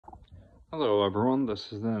Hello everyone,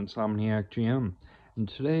 this is the Insomniac GM, and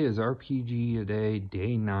today is RPG A Day,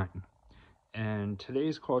 Day 9. And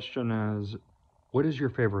today's question is, what is your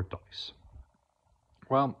favorite dice?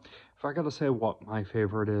 Well, if I gotta say what my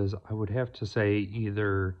favorite is, I would have to say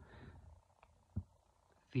either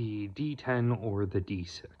the D10 or the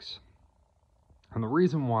D6. And the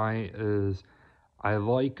reason why is I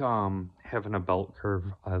like having a belt curve.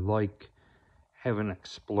 I like having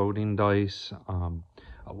exploding dice.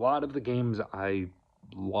 A lot of the games I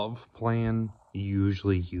love playing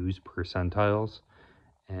usually use percentiles,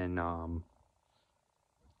 and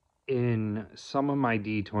in some of my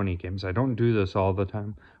D20 games, I don't do this all the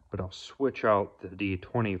time, but I'll switch out the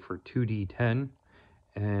D20 for 2D10,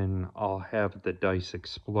 and I'll have the dice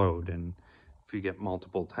explode. And if you get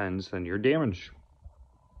multiple 10s, then your damage,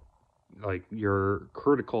 like your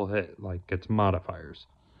critical hit, like gets modifiers.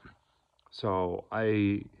 So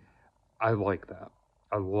I like that.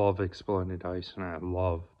 I love exploding dice, and I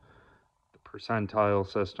love the percentile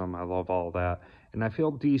system. I love all that. And I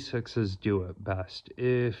feel D6s do it best.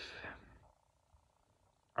 If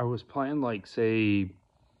I was playing, like, say,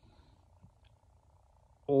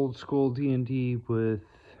 old school D&D with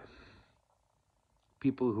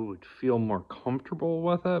people who would feel more comfortable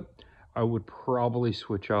with it, I would probably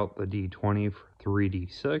switch out the D20 for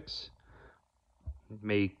 3D6,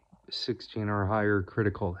 make 16 or higher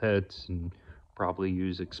critical hits, and probably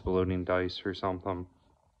use exploding dice or something.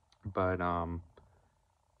 But I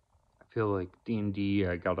feel like D&D,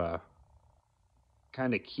 I gotta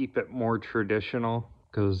kind of keep it more traditional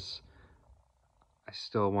because I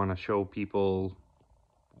still want to show people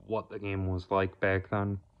what the game was like back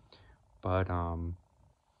then. But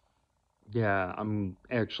yeah, I'm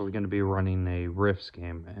actually going to be running a Rifts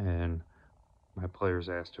game, and my players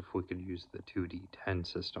asked if we could use the 2D10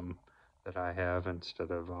 system that I have instead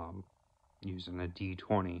of using a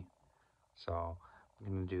D20. So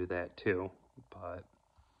I'm going to do that too. But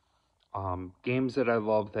games that I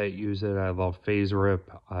love that use it, I love Phase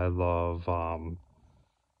Rip. I love Call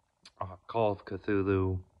of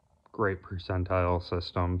Cthulhu, great percentile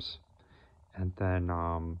systems. And then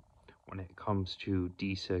when it comes to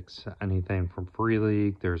D6, anything from Free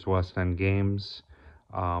League, there's West End Games.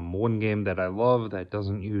 One game that I love that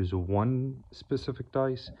doesn't use one specific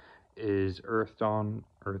dice is Earth Dawn.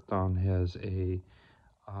 Earth Dawn has a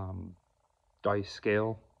dice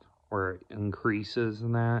scale where it increases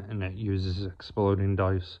in that, and it uses exploding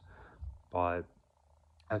dice. But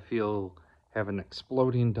I feel having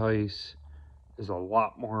exploding dice is a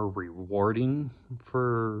lot more rewarding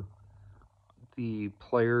for the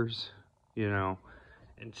players, you know,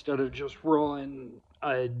 instead of just rolling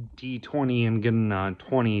a d20 and getting a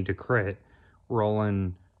 20 to crit,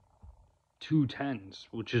 rolling 2 10s,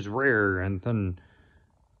 which is rare, and then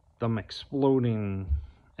them exploding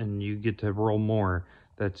and you get to roll more.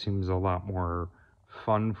 That seems a lot more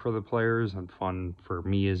fun for the players and fun for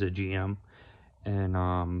me as a GM.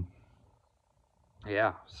 And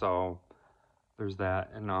yeah, so there's that.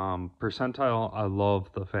 And percentile, I love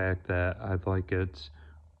the fact that I like it's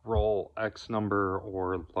roll X number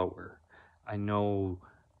or lower. I know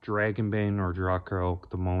Dragonbane or Draco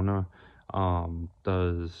Demona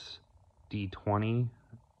does D20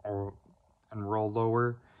 or and roll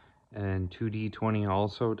lower, and 2D20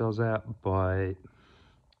 also does that, but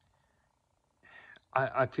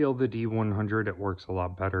I feel the D100 it works a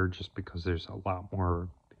lot better just because there's a lot more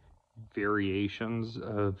variations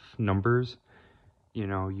of numbers. You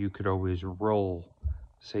know, you could always roll,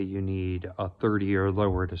 say you need a 30 or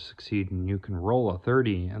lower to succeed, and you can roll a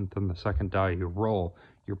 30, and then the second die you roll,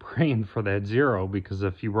 you're praying for that 0, because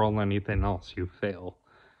if you roll anything else, you fail,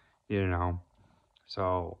 you know?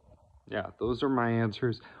 So, yeah, those are my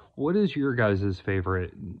answers. What is your guys'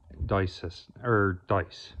 favorite dice,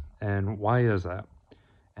 and why is that?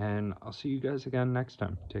 And I'll see you guys again next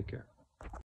time. Take care.